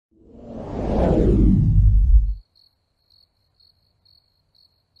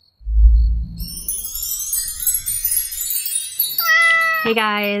Hey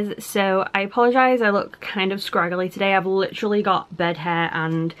guys, so I apologise, I look kind of scraggly today. I've literally got bed hair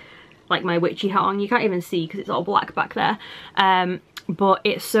and like my witchy hat on. You can't even see because it's all black back there. But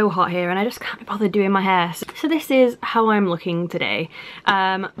it's so hot here and I just can't bother doing my hair. So this is how I'm looking today.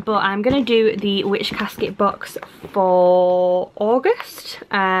 But I'm gonna do the witch casket box for August.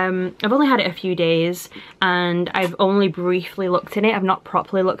 I've only had it a few days and I've only briefly looked in it. I've not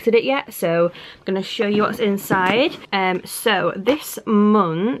properly looked at it yet, so I'm gonna show you what's inside. So this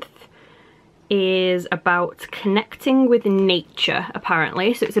month is about connecting with nature,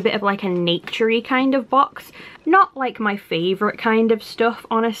 apparently. So it's a bit of like a naturey kind of box. Not like my favourite kind of stuff,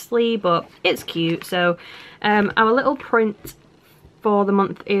 honestly, but it's cute. So our little print for the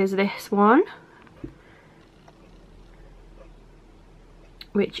month is this one,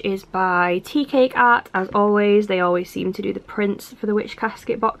 which is by Tea Cake Art. As always, they always seem to do the prints for the witch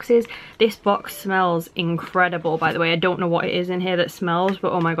casket boxes. This box smells incredible, by the way. I don't know what it is in here that smells,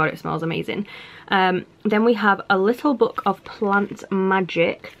 but oh my god, it smells amazing. Then we have a little book of plant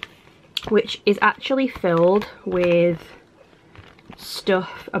magic, which is actually filled with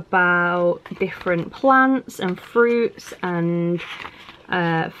stuff about different plants and fruits and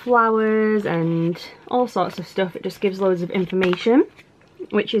flowers and all sorts of stuff. It just gives loads of information,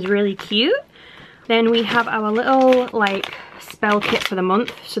 which is really cute. Then we have our little like spell kit for the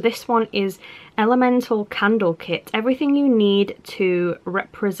month. So this one is Elemental Candle Kit. Everything you need to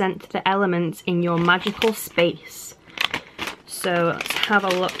represent the elements in your magical space. So let's have a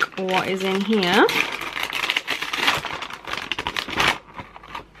look what is in here.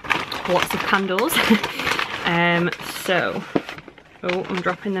 Lots of candles. Oh, I'm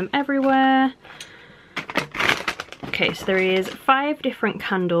dropping them everywhere. Okay, so there is 5 different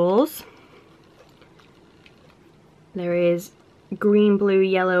candles. There is green, blue,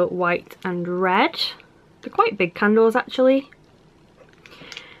 yellow, white and red. They're quite big candles actually.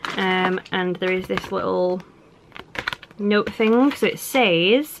 And there is this little note thing. So it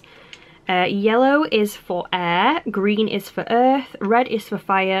says yellow is for air, green is for earth, red is for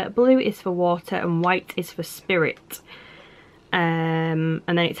fire, blue is for water and white is for spirit. And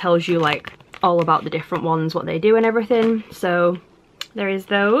then it tells you like all about the different ones, what they do and everything. So there is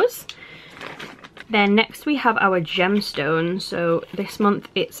those. Then next we have our gemstone. So this month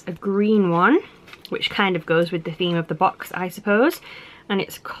it's a green one, which kind of goes with the theme of the box, I suppose. And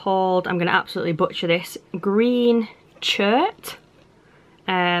it's called, I'm going to absolutely butcher this, Green Chert.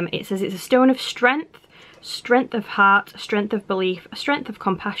 It says it's a stone of strength, strength of heart, strength of belief, strength of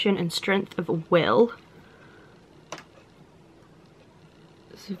compassion and strength of will.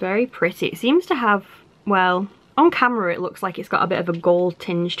 It's very pretty. It seems to have, well, on camera it looks like it's got a bit of a gold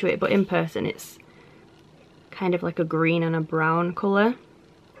tinge to it, but in person it's kind of like a green and a brown colour.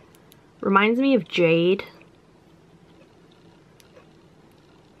 Reminds me of jade.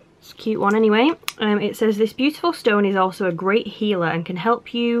 It's a cute one anyway. It says this beautiful stone is also a great healer and can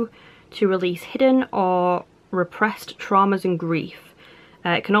help you to release hidden or repressed traumas and grief.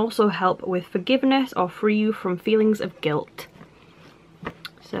 It can also help with forgiveness or free you from feelings of guilt.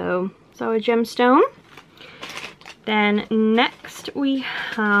 So it's our gemstone. Then next we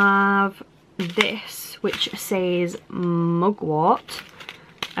have this, which says mugwort.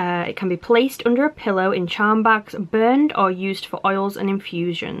 It can be placed under a pillow in charm bags, burned or used for oils and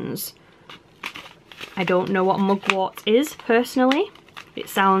infusions. I don't know what mugwort is personally. It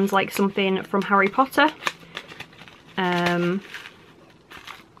sounds like something from Harry Potter. Oh,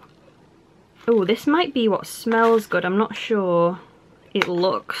 this might be what smells good, I'm not sure. It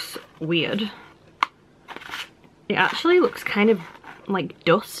looks weird. It actually looks kind of like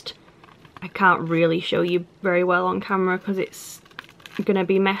dust. I can't really show you very well on camera because it's gonna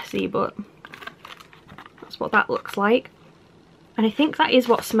be messy, but that's what that looks like. And I think that is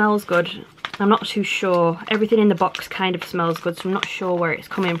what smells good. I'm not too sure. Everything in the box kind of smells good, so I'm not sure where it's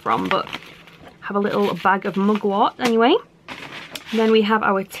coming from, but have a little bag of mugwort anyway. Then we have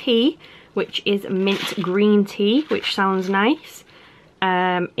our tea, which is mint green tea, which sounds nice.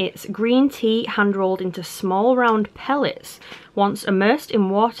 It's green tea hand rolled into small round pellets. Once immersed in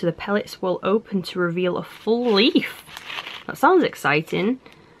water, the pellets will open to reveal a full leaf. That sounds exciting.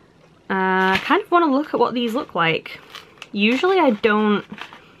 I kind of want to look at what these look like. Usually I don't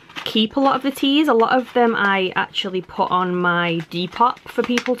keep a lot of the teas. A lot of them I actually put on my depop for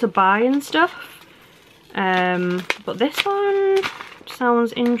people to buy and stuff. But this one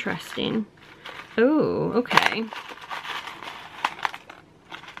sounds interesting. Oh, okay.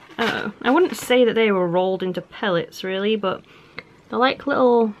 Oh, I wouldn't say that they were rolled into pellets really, but they're like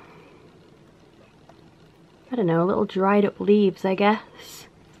little, I don't know, little dried up leaves, I guess.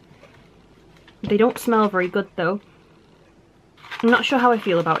 They don't smell very good though. I'm not sure how I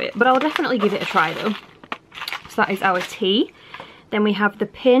feel about it, but I'll definitely give it a try though. So that is our tea. Then we have the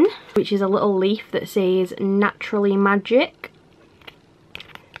pin, which is a little leaf that says Naturally Magic.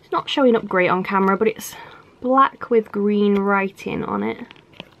 It's not showing up great on camera, but it's black with green writing on it.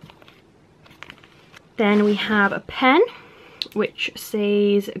 Then we have a pen, which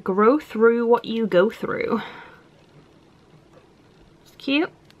says Grow Through What You Go Through. It's cute.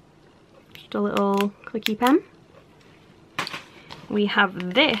 Just a little clicky pen. We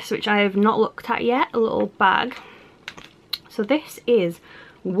have this, which I have not looked at yet, a little bag. So this is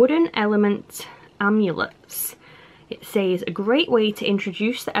Wooden Element Amulets. It says, a great way to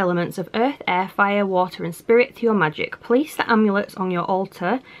introduce the elements of earth, air, fire, water and spirit to your magic. Place the amulets on your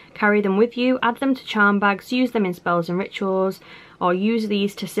altar, carry them with you, add them to charm bags, use them in spells and rituals, or use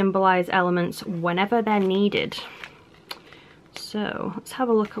these to symbolize elements whenever they're needed. So let's have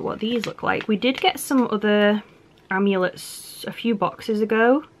a look at what these look like. We did get some other amulets a few boxes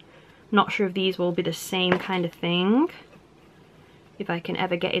ago. Not sure if these will be the same kind of thing, if I can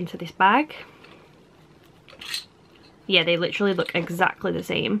ever get into this bag. Yeah, they literally look exactly the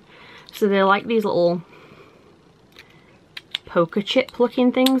same. So they're like these little poker chip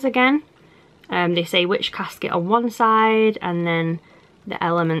looking things again. They say witch casket on one side and then the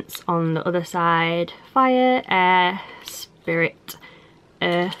elements on the other side. Fire, air, spirit,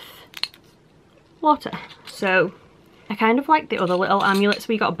 earth, water. So I kind of like the other little amulets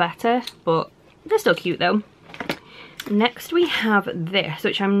we got better, but they're still cute though. Next we have this,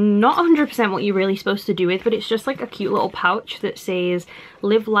 which I'm not 100% what you're really supposed to do with, but it's just like a cute little pouch that says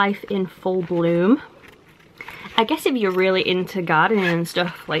Live Life in Full Bloom. I guess if you're really into gardening and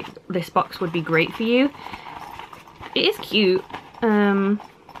stuff, like this box would be great for you. It is cute. It's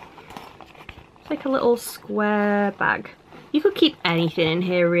like a little square bag. You could keep anything in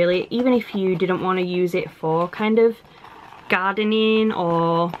here really, even if you didn't want to use it for kind of gardening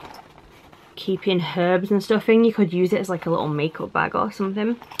or keeping herbs and stuff in. You could use it as like a little makeup bag or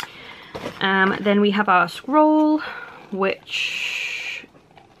something. Then we have our scroll, which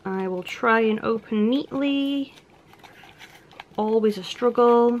I will try and open neatly. Always a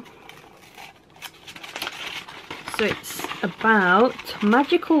struggle. So it's about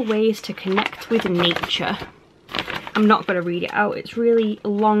magical ways to connect with nature. I'm not going to read it out, it's really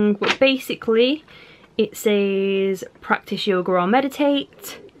long, but basically it says practice yoga or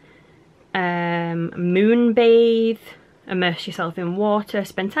meditate, moon bathe, immerse yourself in water,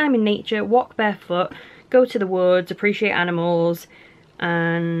 spend time in nature, walk barefoot, go to the woods, appreciate animals,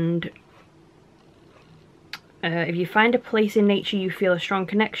 and if you find a place in nature you feel a strong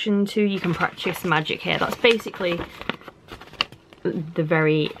connection to, you can practice magic here. That's basically the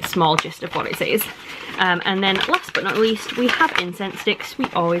very small gist of what it says. And then last but not least, we have incense sticks. We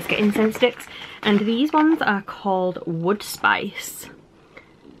always get incense sticks, and these ones are called Wood Spice.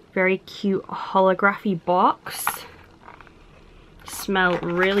 Very cute holography box. Smell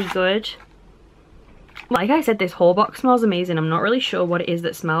really good. Like I said, this whole box smells amazing. I'm not really sure what it is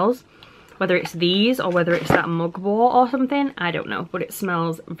that smells, whether it's these or whether it's that mugwort or something, I don't know, but it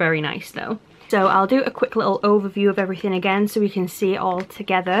smells very nice though. So I'll do a quick little overview of everything again so we can see it all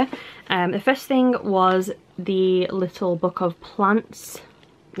together. The first thing was the little book of plants,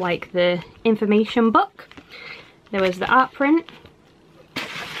 like the information book. There was the art print,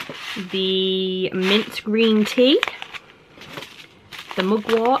 the mint green tea, the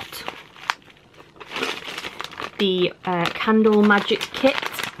mugwort, the candle magic kit,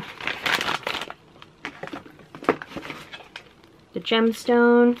 the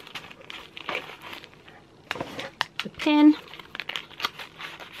gemstone, the pin.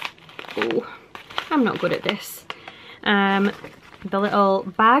 Oh, I'm not good at this. The little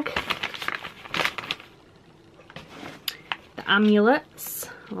bag, the amulets,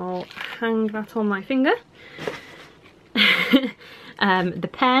 I'll hang that on my finger, the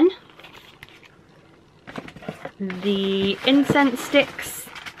pen, the incense sticks,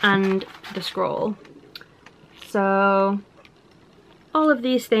 and the scroll. So all of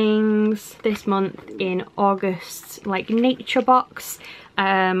these things this month in August, like nature box.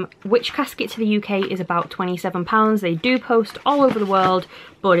 Witch Casket to the UK is about £27. They do post all over the world,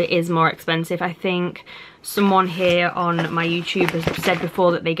 but it is more expensive. I think someone here on my YouTube has said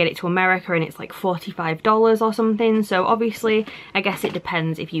before that they get it to America and it's like $45 or something. So obviously I guess it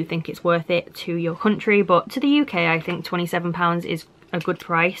depends if you think it's worth it to your country, but to the UK I think £27 is a good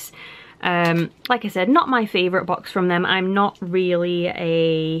price. Like I said, not my favourite box from them. I'm not really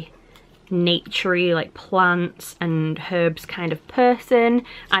a naturey, like plants and herbs kind of person.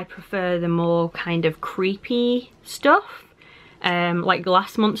 I prefer the more kind of creepy stuff. like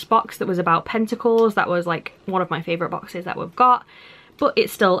last month's box that was about pentacles. That was like one of my favourite boxes that we've got. But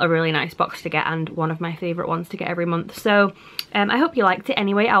it's still a really nice box to get and one of my favourite ones to get every month. So I hope you liked it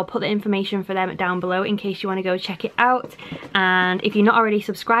anyway. I'll put the information for them down below in case you want to go check it out. And if you're not already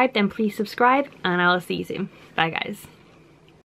subscribed, then please subscribe and I'll see you soon. Bye guys.